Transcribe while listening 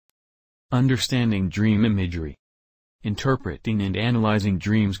Understanding dream imagery. Interpreting and analyzing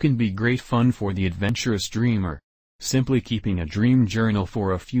dreams can be great fun for the adventurous dreamer. Simply keeping a dream journal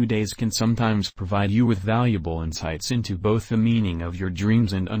for a few days can sometimes provide you with valuable insights into both the meaning of your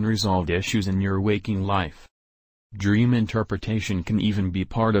dreams and unresolved issues in your waking life. Dream interpretation can even be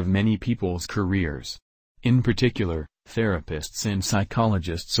part of many people's careers. In particular, therapists and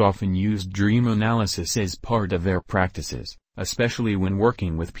psychologists often use dream analysis as part of their practices, especially when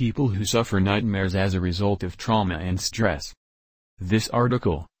working with people who suffer nightmares as a result of trauma and stress. This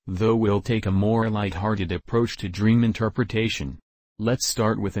article, though, will take a more light-hearted approach to dream interpretation. Let's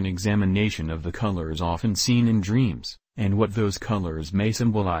start with an examination of the colors often seen in dreams, and what those colors may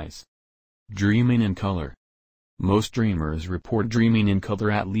symbolize. Dreaming in color. Most dreamers report dreaming in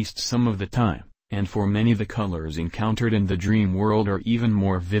color at least some of the time, and for many the colors encountered in the dream world are even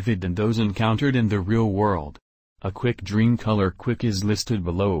more vivid than those encountered in the real world. A quick dream color is listed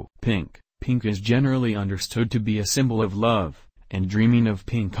below. Pink. Pink is generally understood to be a symbol of love, and dreaming of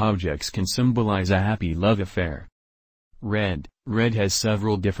pink objects can symbolize a happy love affair. Red. Red has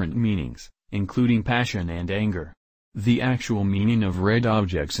several different meanings, including passion and anger. The actual meaning of red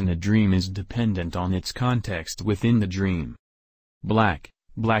objects in a dream is dependent on its context within the dream. Black.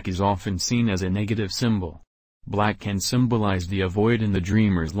 Black is often seen as a negative symbol. Black can symbolize the void in the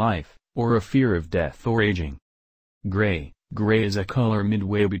dreamer's life, or a fear of death or aging. Gray. Gray is a color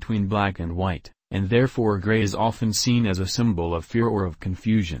midway between black and white, and therefore gray is often seen as a symbol of fear or of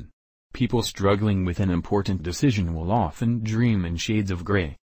confusion. People struggling with an important decision will often dream in shades of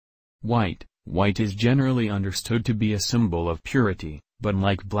gray. White. White is generally understood to be a symbol of purity, but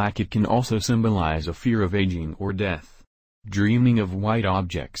like black it can also symbolize a fear of aging or death. Dreaming of white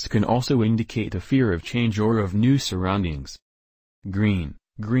objects can also indicate a fear of change or of new surroundings. Green.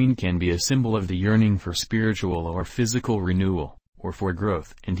 Green can be a symbol of the yearning for spiritual or physical renewal, or for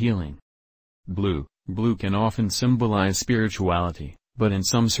growth and healing. Blue. Blue can often symbolize spirituality, but in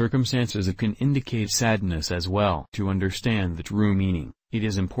some circumstances it can indicate sadness as well. To understand the true meaning, it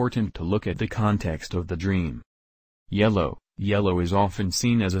is important to look at the context of the dream. Yellow. Yellow is often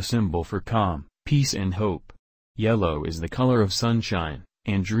seen as a symbol for calm, peace and hope. Yellow is the color of sunshine,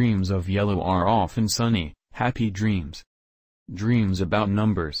 and dreams of yellow are often sunny, happy dreams. Dreams about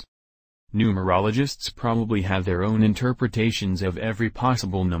numbers. Numerologists probably have their own interpretations of every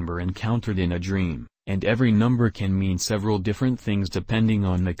possible number encountered in a dream, and every number can mean several different things depending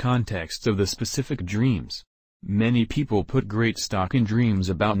on the context of the specific dreams. Many people put great stock in dreams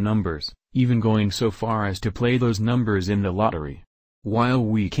about numbers, even going so far as to play those numbers in the lottery. While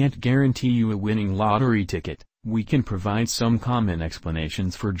we can't guarantee you a winning lottery ticket, we can provide some common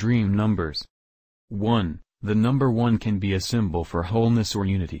explanations for dream numbers. 1. The number 1 can be a symbol for wholeness or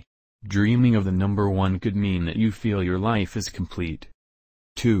unity. Dreaming of the number 1 could mean that you feel your life is complete.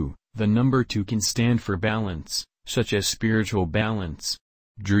 2. The number 2 can stand for balance, such as spiritual balance.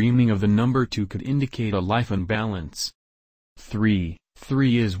 Dreaming of the number 2 could indicate a life in balance. 3.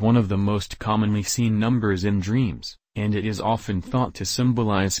 3 is one of the most commonly seen numbers in dreams, and it is often thought to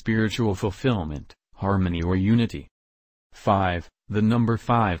symbolize spiritual fulfillment, harmony or unity. 5. The number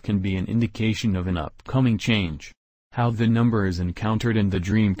 5 can be an indication of an upcoming change. How the number is encountered in the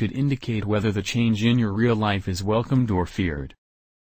dream could indicate whether the change in your real life is welcomed or feared.